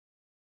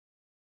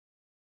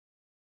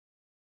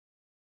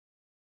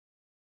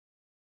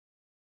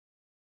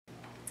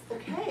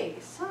Okay,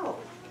 so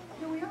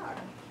here we are.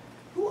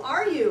 Who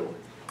are you?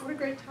 What a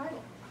great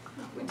title.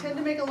 We tend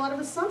to make a lot of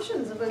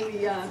assumptions when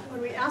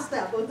we ask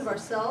that, both of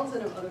ourselves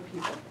and of other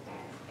people.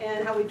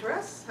 And how we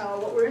dress,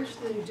 what we're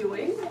interested in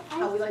doing,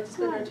 how we like to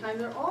spend our time.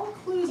 They're all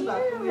clues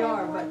about who we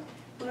are, but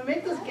when we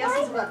make those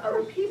guesses about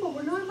other people,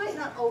 might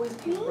not always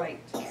be right.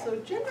 So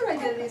gender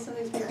identity is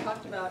something that's being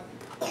talked about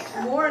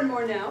more and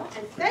more now,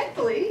 and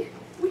thankfully,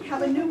 we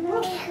have a new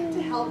book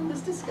to help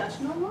this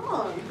discussion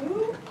along.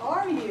 Who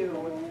are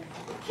you?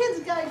 The Kid's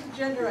Guide to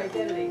Gender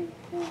Identity.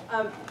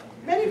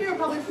 Many of you are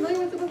probably familiar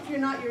with the book. If you're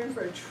not, you're in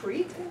for a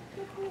treat.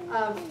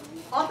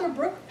 Author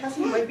Brook,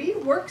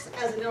 Pessin-Whedbee, works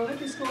as an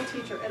elementary school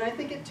teacher, and I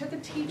think it took a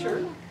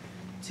teacher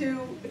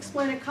to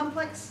explain a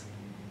complex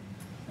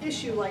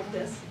issue like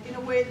this in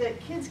a way that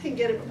kids can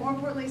get it, but more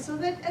importantly, so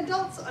that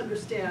adults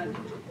understand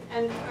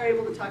and are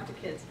able to talk to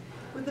kids.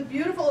 With the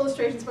beautiful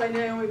illustrations by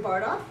Naomi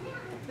Bardoff,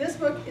 this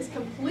book is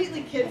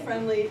completely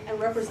kid-friendly and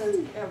represents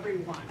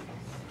everyone.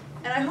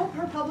 And I hope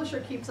her publisher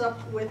keeps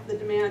up with the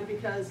demand,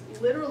 because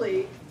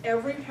literally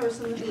every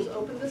person who's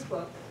opened this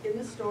book in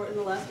the store in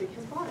the last week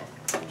has bought it.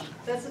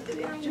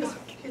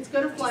 It's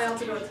going to fly out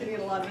the door. It's going to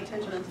get a lot of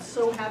attention. I'm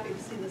so happy to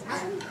see this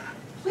happen.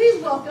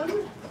 Please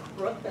welcome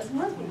Brook,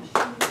 Pessin-Whedbee.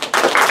 Hi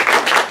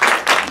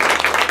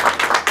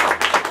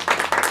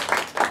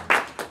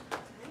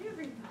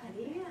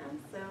everybody, I'm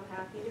so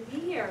happy to be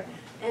here.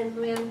 And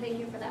Luann, thank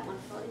you for that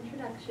wonderful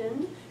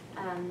introduction.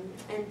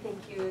 And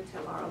thank you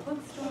to Laurel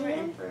Bookstore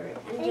and for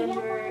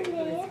Engender, who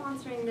is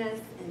sponsoring this,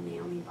 and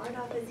Naomi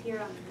Bardoff is here.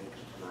 I'm going to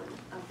come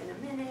on up in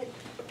a minute.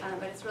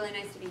 But it's really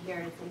nice to be here.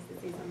 It's nice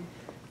to see some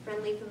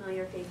friendly,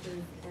 familiar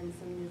faces and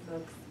some new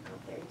folks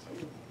out there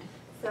too.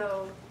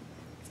 So,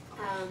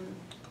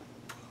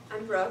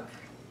 I'm Brook.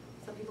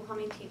 Some people call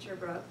me Teacher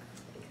Brook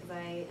because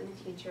I am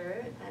a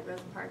teacher at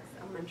Rosa Parks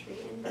Elementary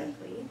in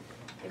Berkeley.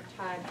 I've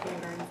taught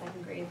kindergarten,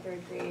 second grade,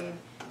 third grade,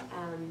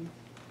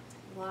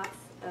 lots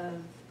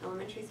of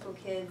elementary school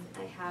kids.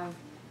 I have,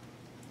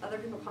 other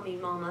people call me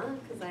Mama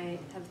because I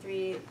have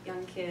 3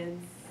 young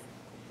kids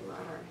who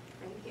are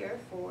right here,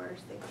 4,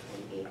 6,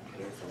 and 8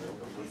 years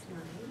old, almost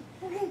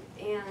 9.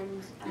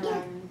 And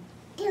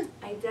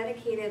I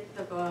dedicated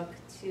the book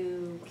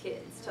to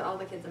kids, to all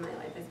the kids in my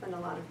life. I spend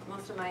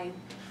most of my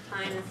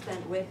time is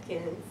spent with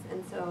kids,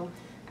 and so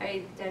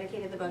I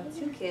dedicated the book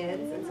to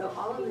kids. And so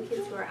all of the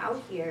kids who are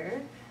out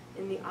here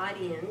in the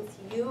audience,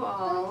 you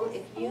all,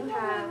 if you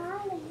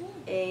have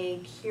a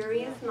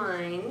curious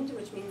mind,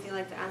 which means you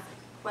like to ask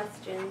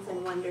questions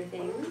and wonder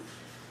things,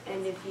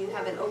 and if you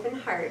have an open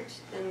heart,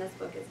 then this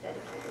book is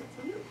dedicated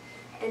to you.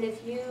 And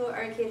if you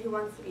are a kid who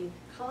wants to be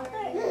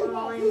coloring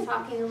while I'm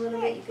talking a little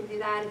bit, you can do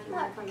that. If you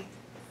want to come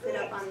sit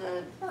up on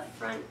the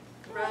front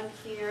rug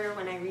here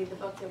when I read the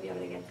book, you'll be able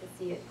to get to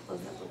see it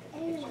close up, look at the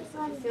pictures.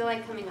 So if you feel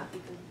like coming up,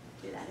 you can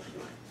do that if you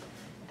want.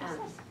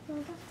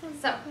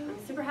 So, I'm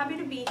super happy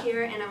to be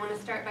here, and I want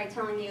to start by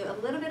telling you a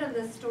little bit of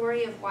the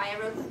story of why I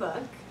wrote the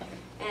book,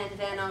 and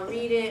then I'll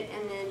read it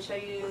and then show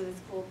you this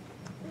cool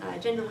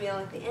gender wheel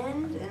at the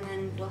end, and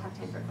then we'll have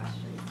time for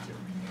questions too.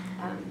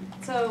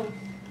 So,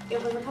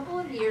 it was a couple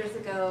of years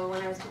ago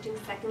when I was teaching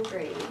second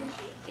grade,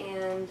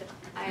 and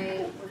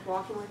I was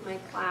walking with my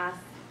class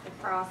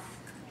across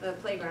the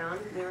playground.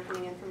 We were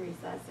coming in from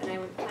recess, and I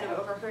kind of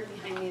overheard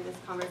behind me this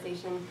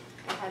conversation.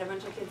 I had a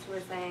bunch of kids who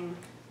were saying,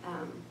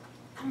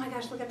 oh my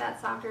gosh, look at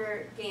that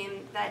soccer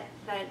game, that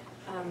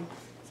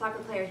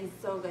soccer player, he's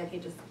so good, he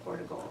just scored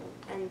a goal.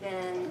 And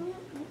then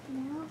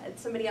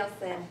somebody else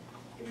said,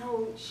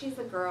 no, she's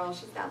a girl,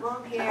 she's got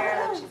long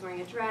hair, like she's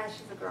wearing a dress,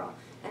 she's a girl.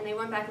 And they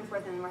went back and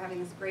forth, and we're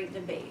having this great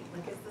debate,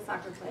 like, is the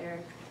soccer player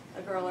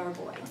a girl or a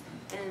boy?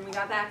 And we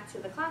got back to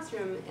the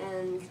classroom,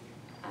 and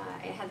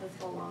I had this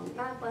whole long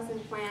math lesson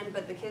planned,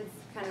 but the kids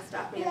kind of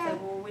stopped me and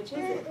said, well, which is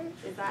it?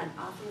 Is that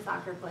awesome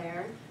soccer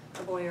player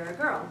a boy or a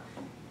girl?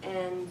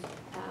 And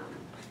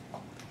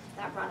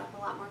that brought up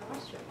a lot more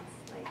questions,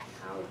 like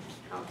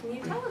how can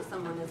you tell if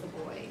someone is a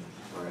boy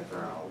or a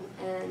girl?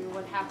 And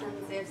what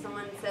happens if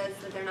someone says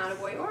that they're not a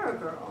boy or a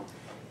girl?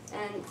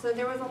 And so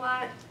there was a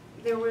lot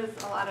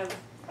of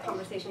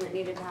conversation that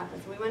needed to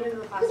happen. So we went into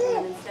the classroom,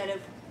 and instead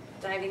of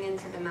diving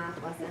into the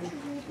math lesson,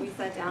 we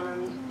sat down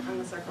on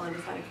the circle and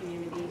just had a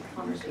community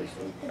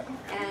conversation.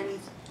 And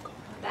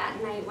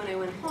that night when I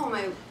went home,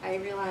 I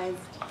realized,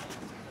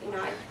 you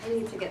know, I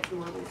need to get some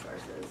more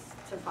resources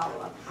to follow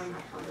up on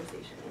that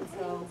conversation. And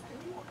so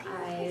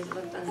I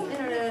looked on the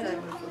internet, I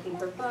was looking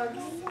for books,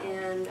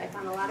 and I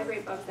found a lot of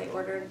great books. I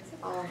ordered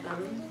all of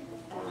them.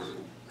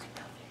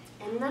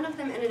 And none of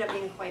them ended up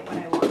being quite what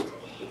I wanted,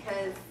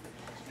 because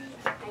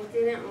I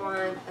didn't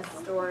want a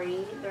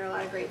story. There are a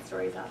lot of great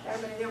stories out there,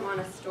 but I didn't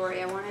want a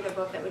story. I wanted a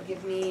book that would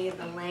give me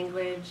the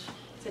language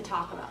to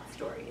talk about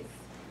stories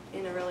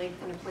in a really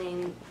kind of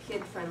plain,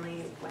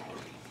 kid-friendly way.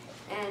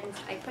 And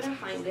I couldn't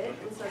find it,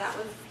 and so that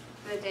was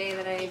the day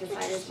that I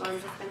decided, well,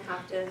 I'm just going to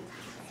have to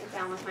sit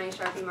down with my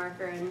Sharpie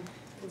marker and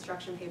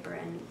construction paper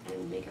and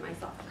make it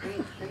myself.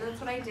 And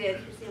that's what I did.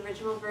 Here's the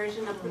original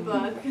version of the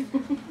book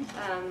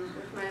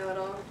with my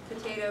little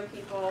potato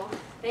people.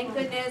 Thank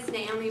goodness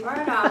Naomi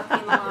Bardoff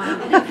came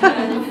along,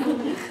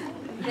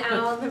 because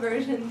now the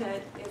version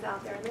that is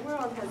out there in the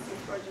world has these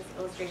gorgeous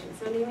illustrations.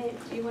 So Naomi,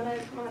 do you want to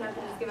come on up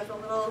and just give us a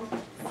little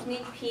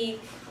sneak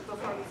peek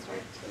before we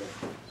start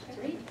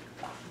to read?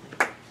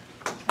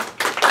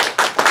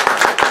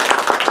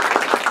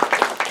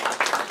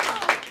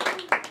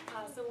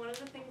 So one of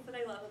the things that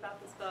I love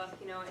about this book,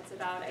 you know, it's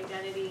about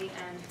identity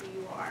and who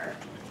you are.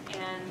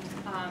 And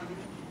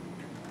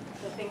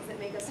the things that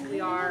make us who we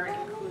are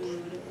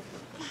include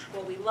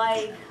what we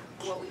like,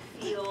 what we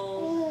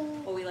feel,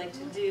 what we like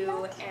to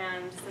do,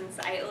 and since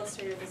I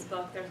illustrated this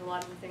book, there's a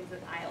lot of the things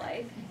that I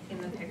like in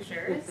the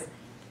pictures.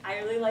 I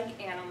really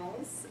like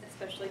animals,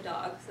 especially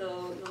dogs,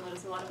 so you'll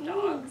notice a lot of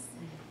dogs.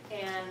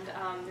 And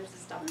there's a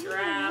stuffed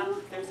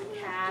giraffe, there's a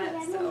cat,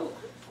 so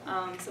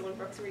when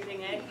Brooke's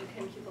reading it, you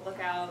can keep a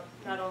lookout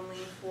not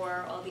only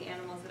for all the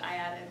animals that I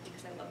added,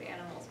 because I love the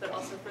animals, but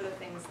also for the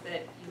things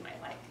that you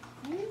might like.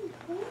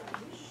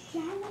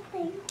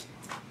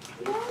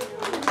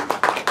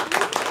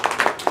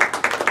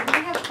 I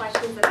have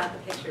questions about the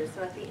pictures,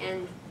 so at the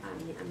end,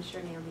 I'm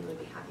sure Naomi would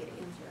be happy to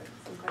answer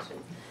some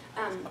questions.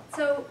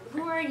 So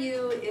Who Are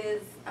You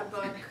is a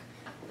book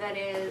that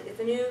it's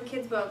a new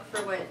kids book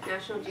for what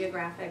National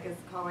Geographic is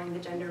calling the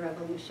gender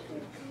revolution.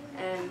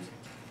 And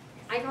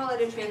I call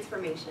it a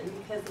transformation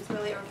because it's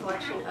really a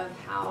reflection of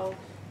how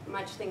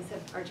much things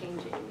are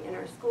changing in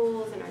our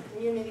schools, in our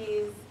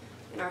communities,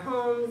 in our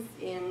homes,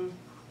 in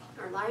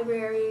our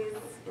libraries,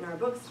 in our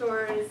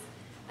bookstores.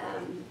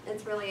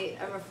 It's really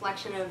a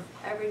reflection of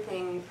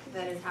everything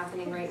that is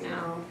happening right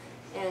now.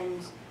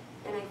 And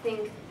I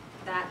think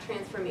that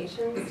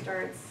transformation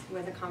starts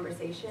with a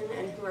conversation,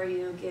 and Who Are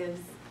You gives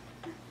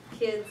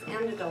kids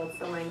and adults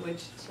the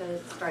language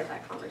to start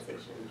that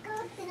conversation.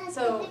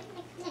 So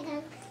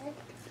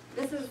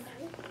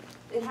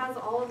it has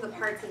all of the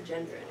parts of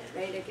gender in it,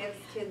 right? It gives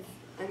kids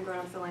and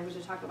grown-ups the language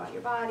to talk about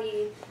your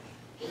body,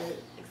 your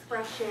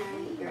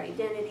expression, your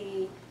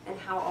identity, and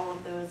how all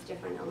of those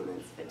different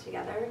elements fit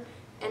together.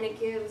 And it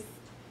gives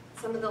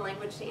some of the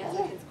language to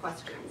answer kids'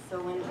 questions. So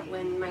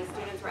when my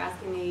students were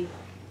asking me,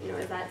 you know,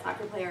 is that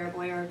soccer player a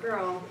boy or a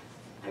girl,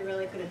 I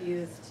really could have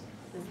used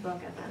this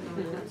book at that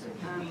moment.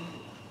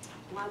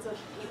 Lots of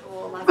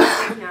people, lots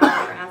of kids now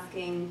are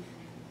asking,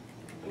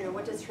 you know,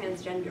 what does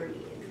transgender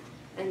mean?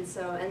 And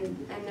so, and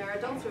there are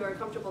adults who are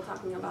comfortable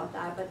talking about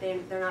that, but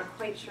they're not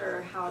quite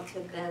sure how to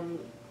then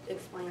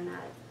explain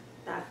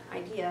that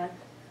idea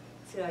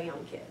to a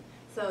young kid.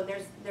 So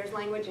there's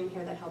language in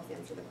here that helps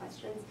answer the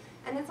questions.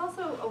 And it's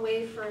also a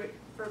way for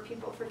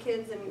people, for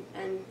kids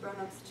and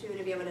grown-ups too,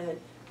 to be able to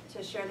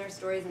share their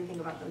stories and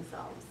think about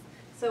themselves.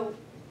 So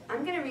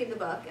I'm going to read the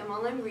book, and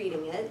while I'm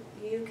reading it,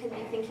 you can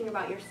be thinking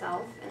about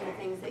yourself and the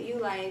things that you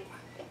like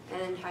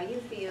and how you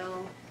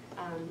feel,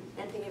 and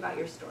thinking about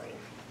your story.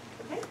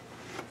 Okay?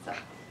 So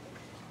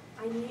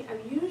I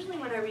usually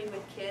when I read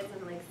with kids,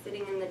 I'm like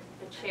sitting in the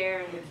chair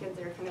and the kids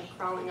are kind of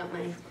crawling up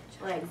my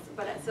legs.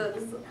 So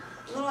this is a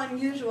little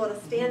unusual to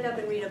stand up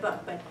and read a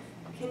book, but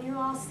can you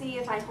all see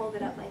if I hold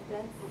it up like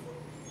this?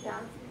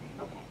 Yeah?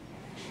 Okay.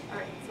 All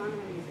right, so I'm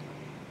going to read it.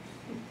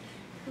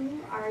 Who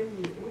Are You?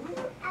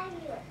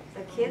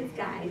 The Kid's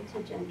Guide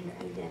to Gender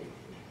Identity.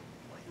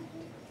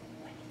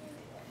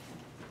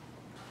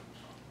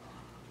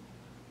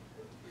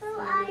 Who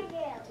are you?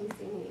 Do you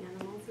see any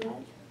animals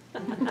yet? I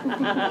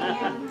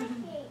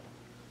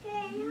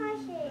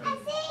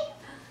see.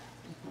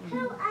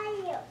 Who are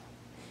you?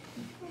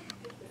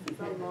 This is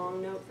a long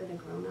note for the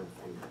grown-ups.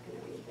 I'm not going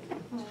to read the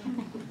note.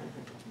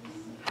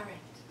 All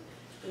right.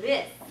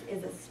 This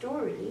is a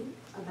story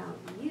about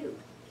you.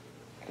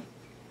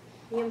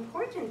 The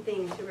important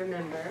thing to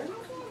remember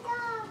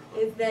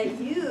is that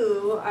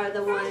you are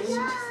the one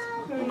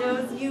who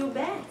knows you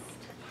best.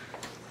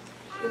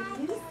 If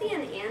you see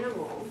an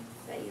animal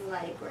that you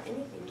like or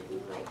anything that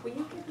you like, will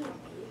you give me a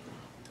wave?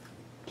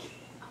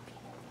 Okay.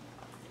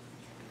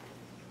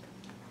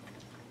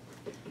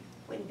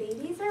 When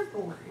babies are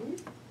born,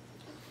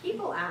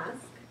 people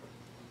ask,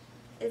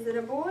 is it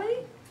a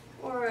boy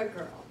or a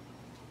girl?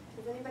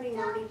 Does anybody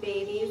know any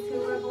babies who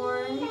were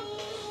born?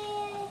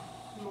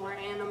 More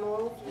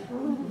animals.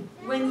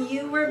 When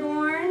you were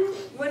born,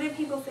 what did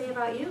people say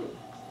about you?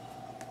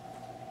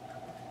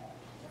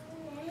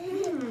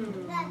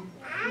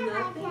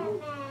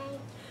 Nothing.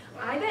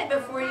 I bet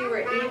before you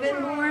were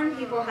even born,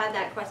 people had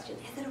that question.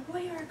 Is it a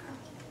boy or a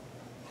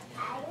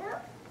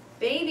girl?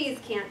 Babies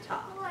can't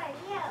talk.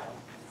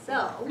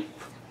 So,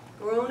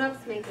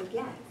 grown-ups make a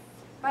guess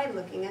by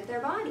looking at their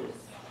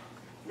bodies.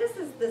 This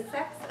is the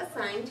sex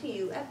assigned to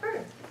you at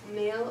birth,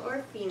 male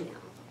or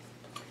female.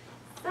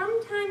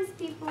 Sometimes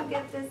people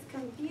get this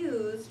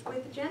confused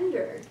with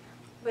gender,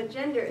 but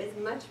gender is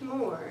much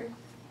more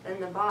than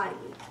the body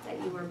that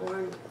you were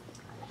born with.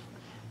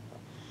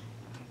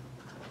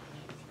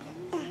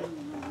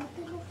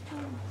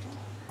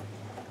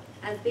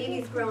 As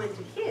babies grow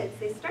into kids,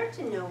 they start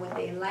to know what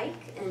they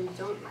like and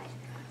don't like.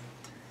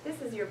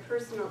 This is your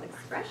personal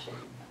expression,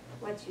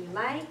 what you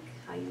like,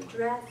 how you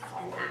dress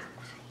and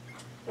act.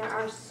 There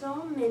are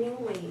so many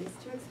ways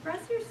to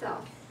express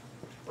yourself.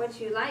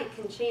 What you like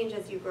can change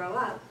as you grow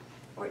up,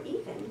 or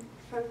even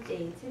from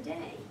day to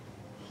day.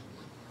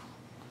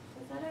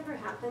 that ever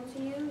happen to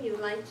you? You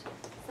liked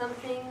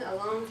something a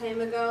long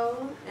time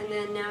ago, and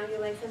then now you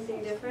like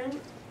something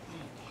different?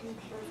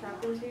 What's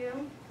happened to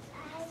you?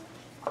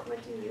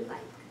 What do you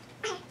like?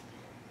 I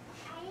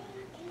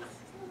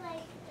used to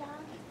like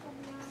dogs, but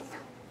now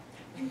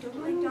You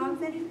don't like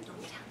dogs anymore?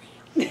 Don't tell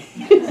me.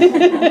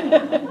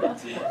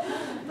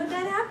 But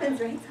that happens,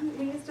 right?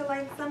 We used to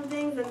like some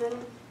things, and then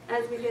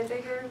as we get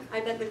bigger, I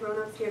bet the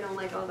grown-ups here don't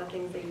like all the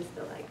things they used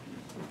to like.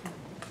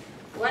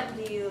 What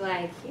do you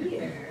like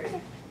here?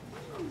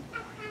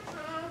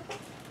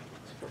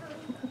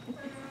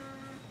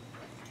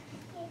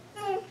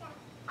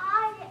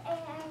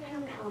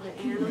 All the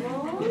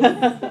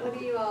animals. What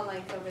do you all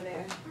like over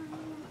there?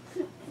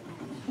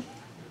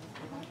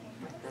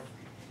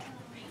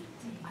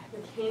 The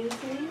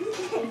paintings.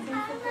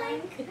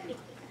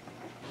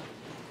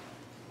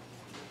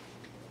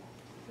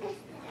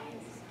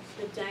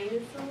 The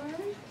dinosaur.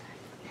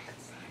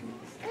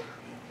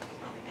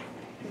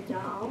 The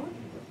doll.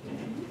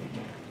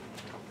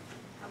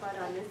 How about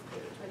on this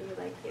page? What do you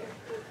like here?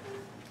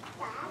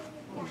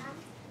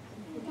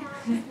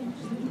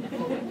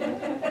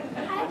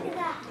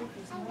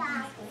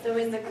 So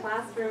in the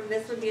classroom,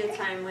 this would be a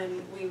time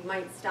when we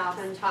might stop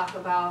and talk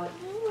about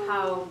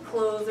how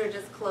clothes are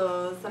just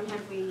clothes.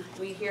 Sometimes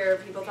we hear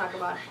people talk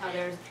about how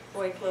there's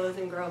boy clothes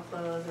and girl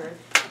clothes, or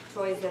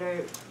toys that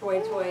are boy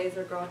toys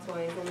or girl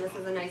toys. And this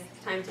is a nice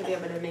time to be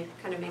able to make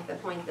the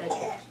point that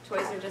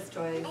toys are just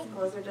toys,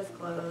 clothes are just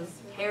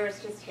clothes, hair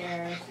is just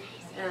hair.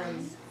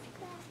 And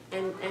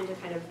to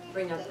kind of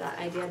bring up that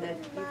idea that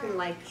you can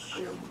like,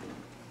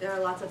 there are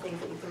lots of things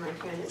that you can like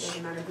here, and it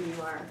doesn't matter who you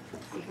are.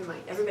 You can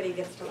like, everybody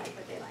gets to like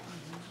what they like.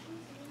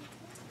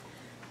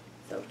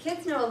 So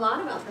kids know a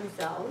lot about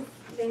themselves.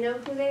 They know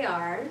who they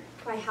are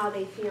by how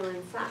they feel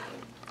inside.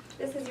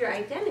 This is your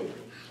identity,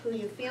 who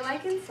you feel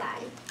like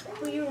inside,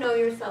 who you know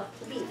yourself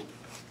to be.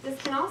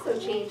 This can also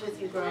change as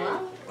you grow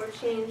up or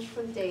change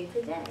from day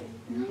to day.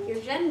 Your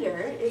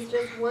gender is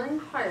just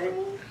one part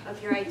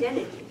of your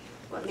identity.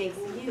 What makes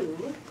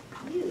you,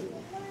 you.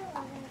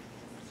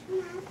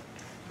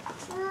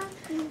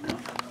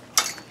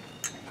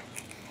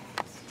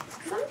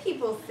 Some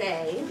people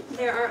say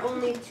there are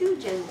only 2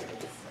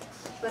 genders,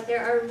 but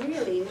there are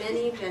really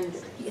many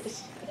genders.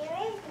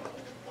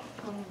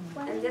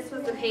 And this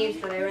was the page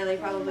that I really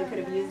probably could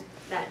have used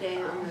that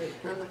day on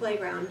the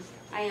playground.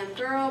 I am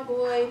girl,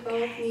 boy,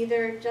 both,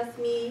 neither, just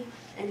me.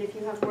 And if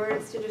you have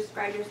words to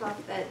describe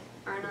yourself that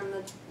aren't on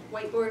the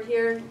whiteboard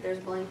here, there's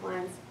blank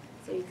lines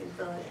so you can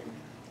fill it in.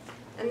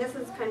 And this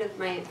is kind of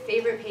my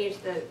favorite page.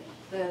 The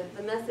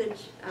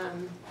message,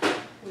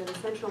 the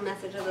central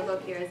message of the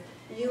book here is,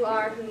 you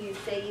are who you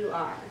say you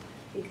are,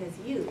 because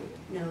you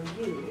know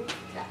you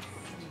best.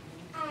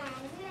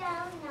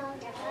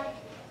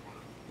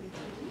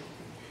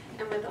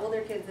 And with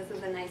older kids, this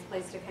is a nice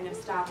place to kind of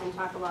stop and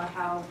talk about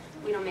how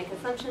we don't make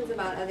assumptions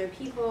about other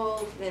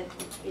people, that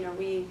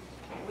we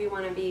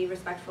want to be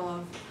respectful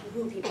of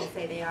who people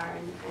say they are,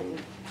 and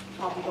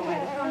call people by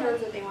the pronouns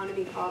that they want to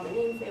be called, the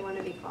names they want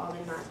to be called,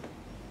 and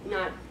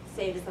not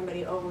say to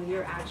somebody, oh, well,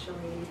 you're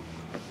actually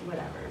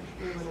whatever.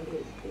 We want to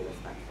be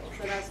respectful.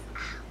 So that's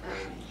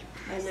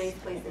a nice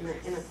place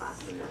in a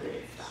classroom that we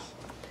would stop.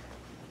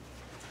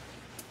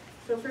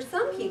 So for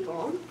some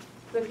people,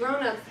 the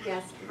grown-ups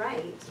guessed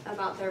right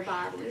about their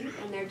body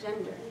and their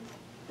gender.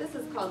 This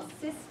is called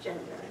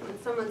cisgender, when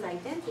someone's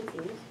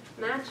identity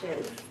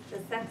matches the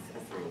sex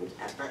assigned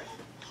at birth.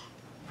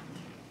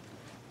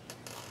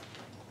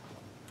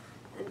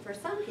 And for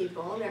some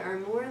people, there are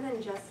more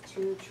than just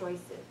 2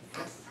 choices.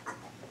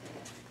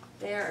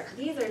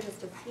 These are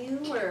just a few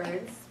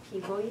words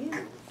people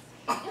use.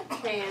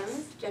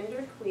 Trans,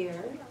 gender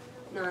queer,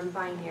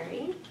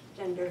 non-binary,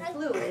 gender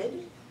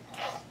fluid,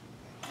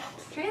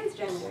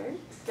 transgender,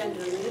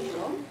 gender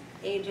neutral,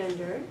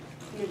 agender,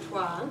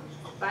 neutrois,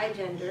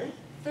 bigender,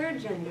 third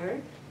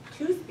gender,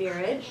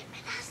 two-spirit,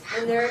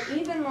 and there are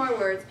even more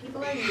words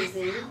people are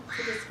using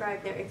to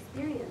describe their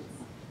experience.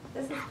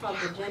 This is called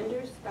the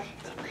gender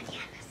spectrum.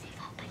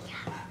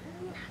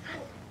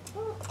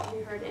 Have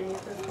you heard any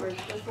of those words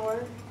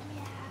before?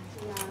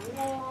 Yeah.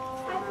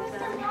 Some of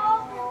them.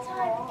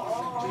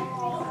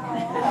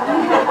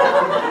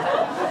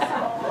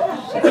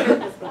 She's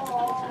heard this one.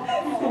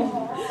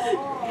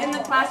 In the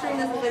classroom,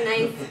 this is a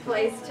nice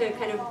place to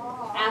kind of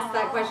ask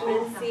that question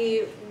and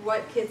see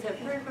what kids have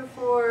heard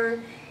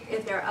before,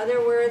 if there are other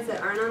words that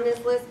aren't on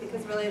this list,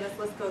 because really this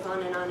list goes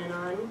on and on and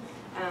on,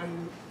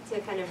 to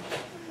kind of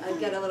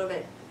get a little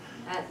bit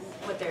at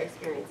what their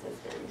experience has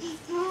been.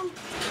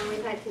 And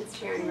we've had kids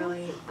sharing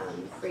really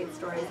great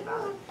stories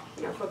about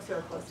folks who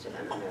are close to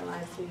them in their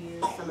lives who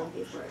use some of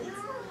these words.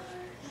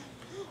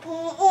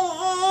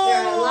 There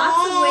are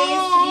lots of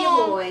ways to be a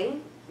boy.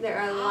 There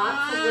are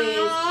lots of ways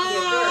to be a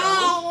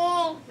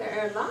girl. There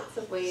are lots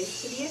of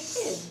ways to be a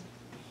kid.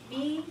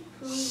 Be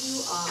who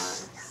you are.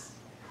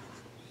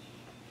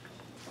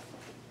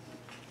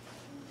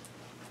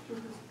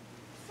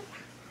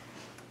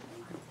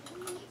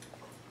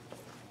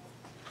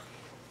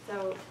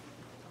 So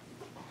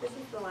this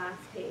is the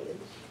last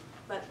page,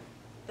 but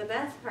the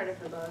best part of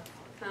the book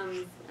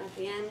comes at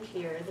the end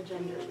here, the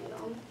gender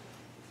wheel.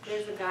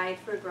 There's a guide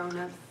for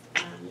grown-ups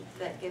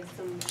that gives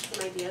some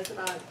ideas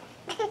about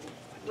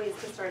ways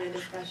to start a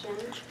discussion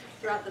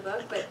throughout the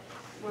book. But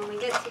when we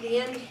get to the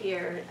end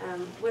here,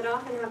 what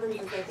often happens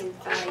is I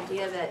think the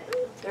idea that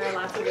there are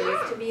lots of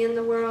ways to be in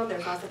the world,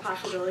 there's lots of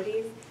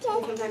possibilities,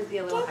 can sometimes be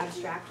a little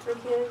abstract for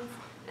kids.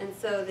 And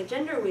so the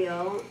gender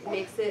wheel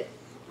makes it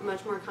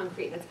much more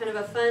concrete. It's kind of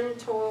a fun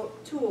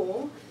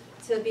tool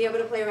to be able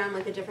to play around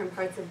with the different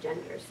parts of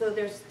gender. So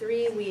there's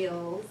 3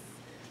 wheels,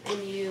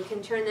 and you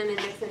can turn them and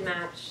mix and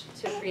match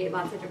to create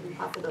lots of different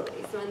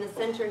possibilities. So in the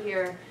center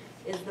here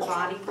is the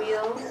body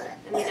wheel,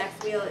 and the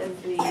next wheel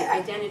is the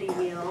identity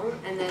wheel,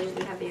 and then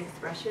we have the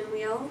expression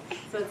wheel.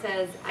 So it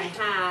says, I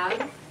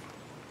have,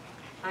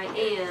 I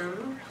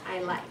am,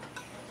 I like.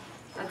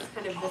 That's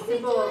kind of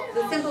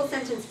the simple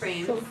sentence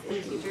frames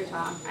in teacher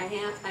talk. I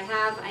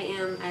have, I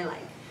am, I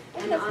like.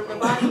 And on the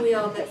body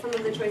wheel, that some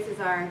of the choices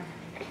are,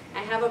 I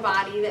have a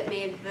body that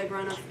made the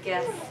grown-ups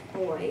guess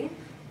boy.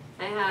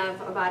 I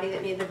have a body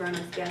that made the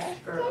grown-ups guess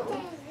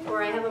girl.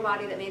 Or I have a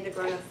body that made the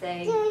grown-ups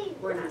say,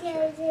 we're not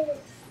sure.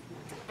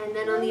 And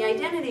then on the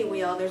identity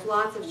wheel, there's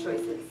lots of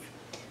choices.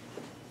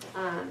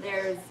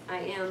 There's, I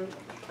am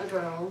a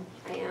girl,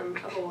 I am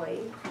a boy,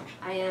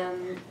 I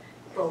am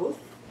both,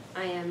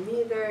 I am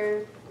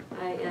neither,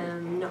 I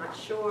am not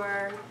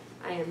sure,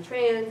 I am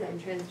trans, I'm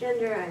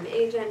transgender, I'm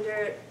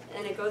agender,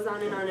 and it goes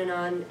on and on and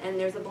on, and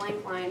there's a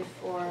blank line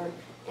for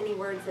any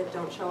words that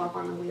don't show up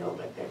on the wheel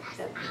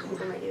that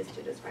people might use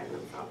to describe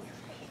themselves.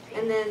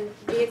 And then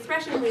the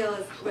expression wheel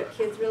is what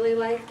kids really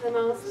like the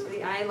most,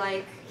 the I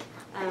like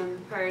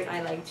part.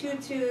 I like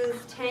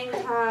tutus, tank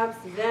tops,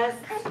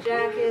 vests,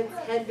 jackets,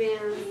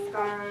 headbands,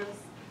 scarves,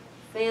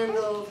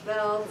 sandals,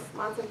 belts,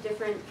 lots of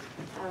different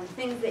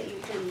things that you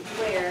can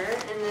wear.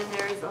 And then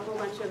there's a whole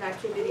bunch of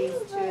activities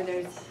too.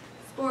 There's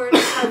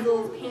sports,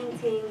 puzzles,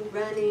 painting,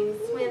 running,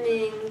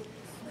 swimming,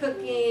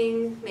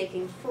 cooking,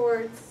 making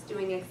forts,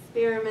 doing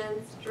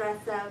experiments,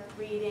 dress up,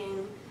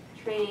 reading,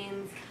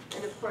 trains,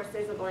 and of course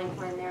there's a blank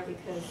line there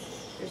because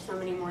there's so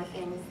many more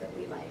things that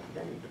we like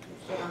than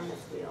fit on this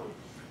wheel.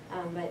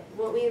 But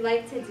what we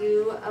like to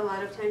do a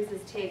lot of times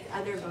is take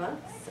other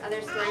books,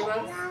 other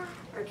storybooks,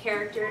 or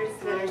characters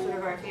that are sort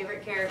of our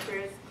favorite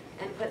characters,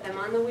 and put them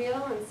on the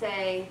wheel and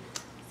say,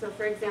 so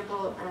for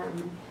example,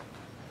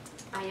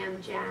 I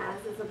Am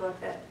Jazz is a book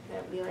that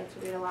we like to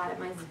read a lot at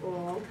my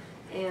school,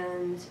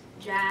 and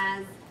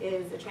Jazz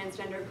is a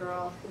transgender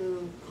girl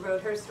who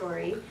wrote her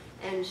story,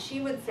 and she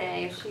would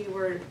say, if she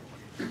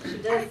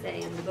does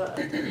say in the book,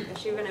 if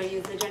she were going to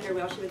use the gender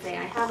wheel, she would say,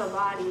 I have a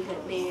body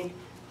that made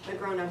the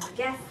grown-ups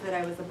guess that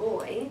I was a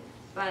boy,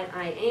 but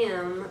I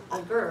am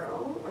a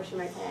girl, or she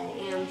might say I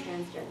am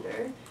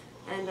transgender,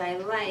 and I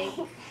like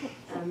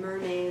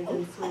mermaids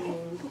and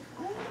swimming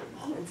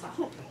and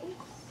soccer.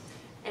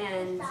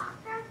 And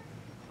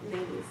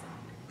maybe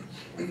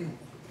soccer.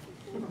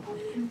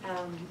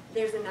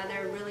 There's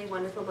another really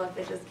wonderful book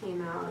that just came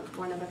out,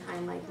 One of a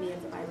Kind Like Me.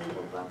 It's a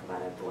bilingual book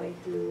about a boy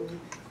who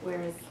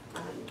wears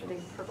a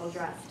big purple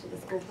dress to the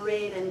school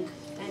parade, and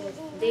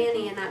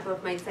Danny in that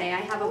book might say, I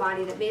have a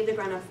body that made the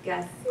grown-ups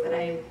guess that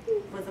I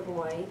was a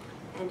boy,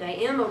 and I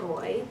am a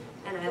boy,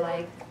 and I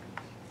like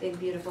big,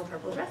 beautiful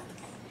purple dresses.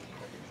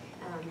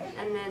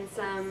 And then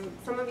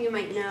some of you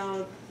might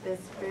know this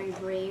very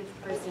brave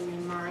person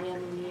named Maria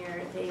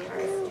Munir. They are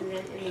a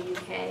student in the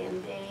UK,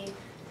 and they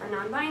are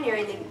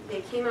non-binary.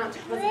 They came out to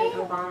President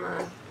Obama,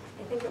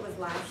 I think it was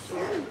last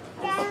year,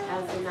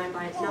 as a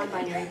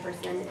non-binary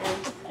person.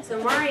 And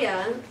so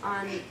Maria,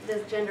 on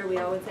this gender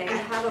wheel, would say, I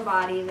have a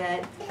body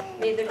that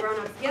made the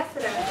grown-ups guess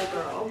that I was a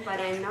girl, but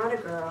I'm not a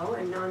girl,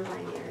 I'm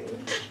non-binary.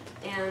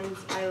 And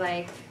I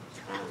like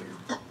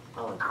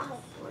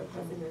Holocaust, or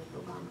President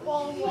Obama. That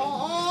would go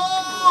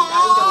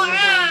on the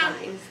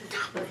blank line.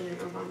 President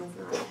Obama's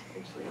not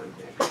actually on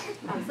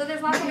here. So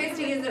there's lots of ways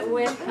to use it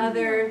with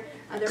other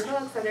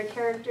books, other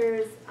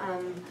characters.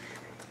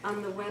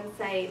 On the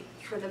website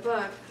for the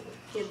book,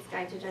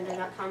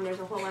 kidsguidetogender.com, there's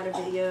a whole lot of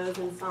videos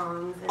and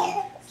songs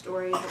and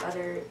stories of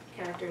other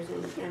characters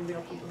and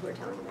real people who are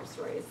telling their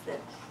stories that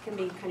can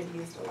be kind of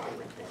used along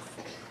with this.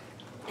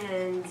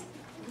 And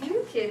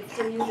you kids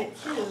can use it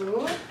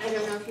too. I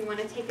don't know if you want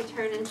to take a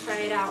turn and try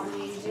it out.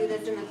 When you do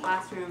this in the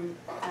classroom,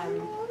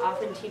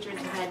 often teachers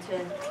have had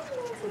to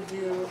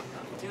do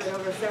it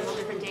over several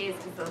different days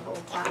because the whole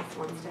class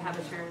wants to have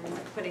a turn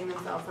putting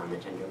themselves on the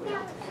gender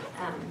wheel.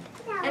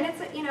 And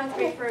it's it's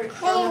great for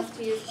grown-ups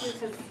to use too,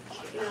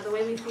 because the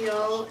way we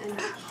feel and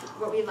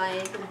what we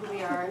like and who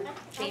we are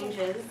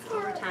changes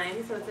over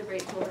time. So it's a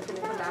great tool to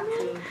come back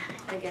to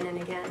again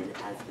and again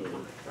as we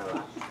grow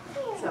up.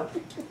 So,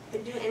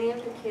 do any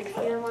of the kids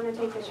here want to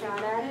take a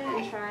shot at it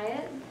and try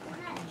it?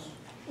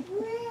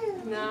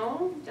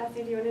 No?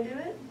 Jessie, do you want to do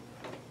it?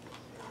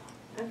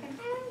 Okay.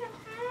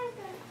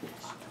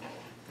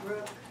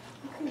 Brooke,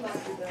 you came up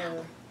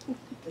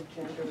with the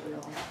gender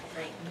wheel.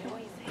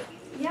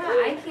 Yeah,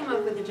 I came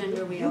up with the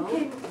gender wheel.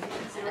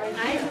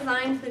 I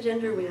designed the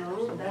gender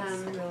wheel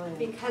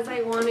because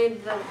I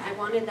wanted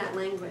that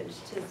language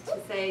to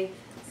say,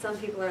 some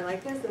people are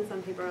like this and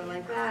some people are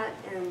like that,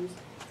 and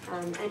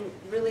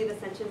really the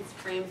sentence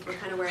frames were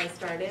kind of where I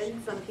started.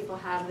 Some people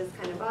have this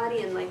kind of body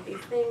and like these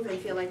things and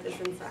feel like this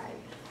inside.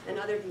 And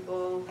other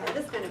people have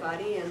this kind of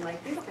body and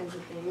like these kinds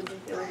of things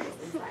and feel like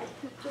this inside.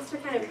 Just to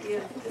kind of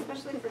give,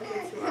 especially for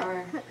kids who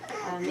are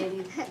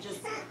maybe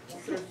just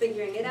sort of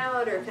figuring it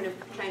out or kind of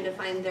trying to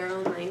find their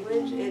own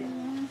language,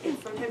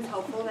 it's sometimes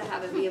helpful to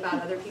have it be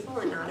about other people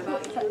and not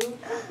about you. To be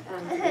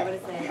able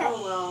to say,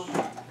 oh, well,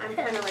 I'm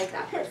kind of like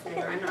that person,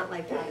 or I'm not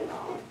like that at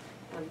all.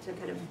 To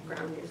kind of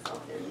ground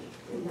yourself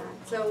in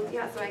that. So,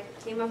 yeah, so I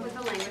came up with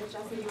a language.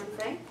 Justin, do you want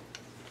to say?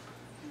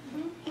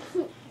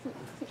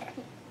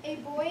 A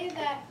boy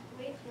that,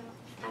 wait, no.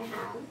 I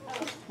have.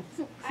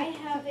 Oh. I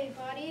have a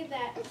body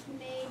that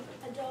made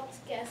adults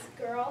guess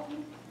girl.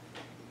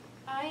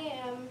 I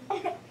am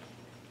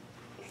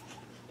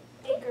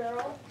a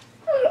girl,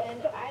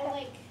 and I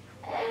like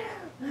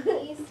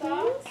knee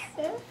socks,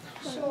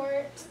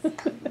 shorts,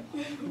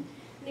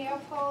 nail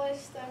polish,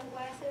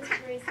 sunglasses,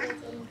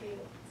 bracelets, and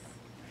boots.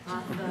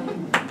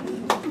 Awesome.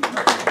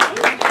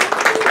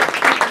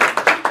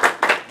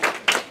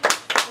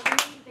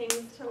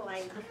 Things to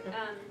like.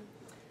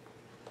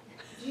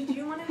 Do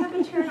you want to have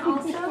a turn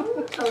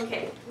also?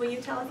 Okay. Will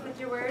you tell us with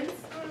your words?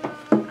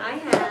 I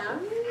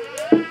have.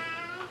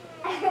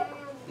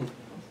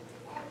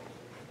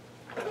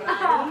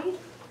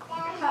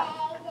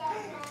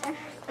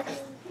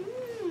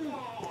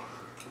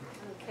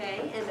 Okay,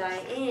 and I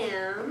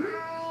am.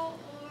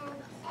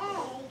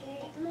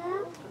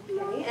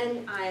 Okay,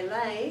 and I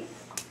like.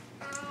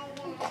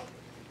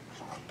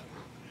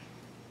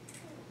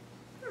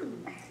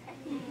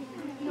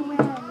 You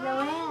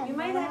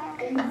might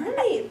have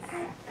mermaids.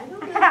 I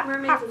don't know if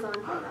mermaids is on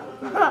here. That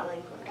would be a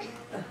blank one.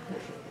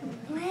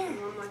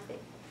 One more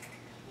thing.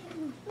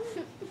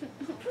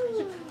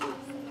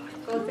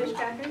 Goldfish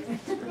crackers.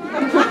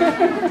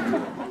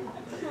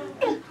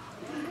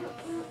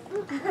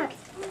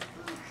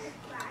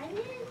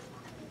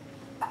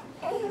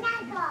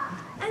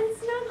 And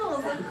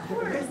snuggles, of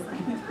course.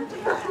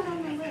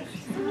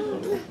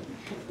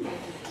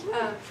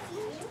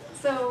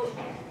 So,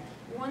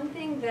 one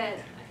thing that,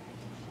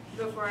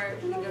 before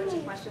we go to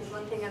questions,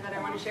 one thing that I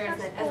want to share is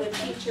that as a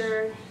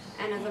teacher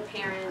and as a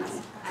parent,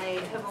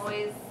 I've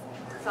always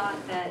thought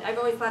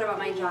about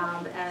my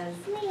job as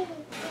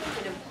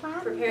kind of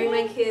preparing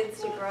my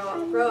kids to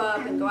grow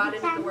up and go out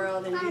into the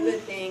world and do good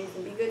things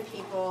and be good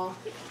people,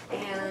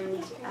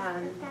 and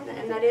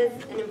that is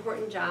an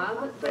important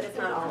job, but it's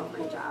not all of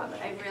my job.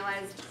 I've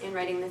realized in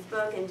writing this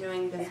book and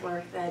doing this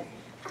work that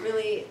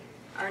really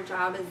our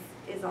job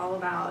is all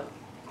about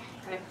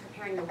kind of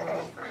preparing the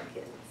world for our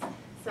kids.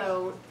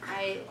 So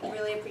I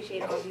really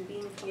appreciate all of you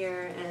being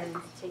here and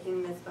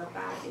taking this book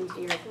back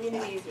into your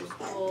communities, your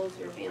schools,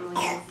 your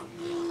families,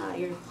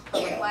 your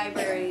public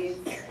libraries,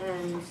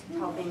 and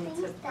helping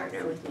to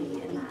partner with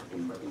me in that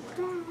important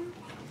work.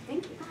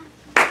 Thank you.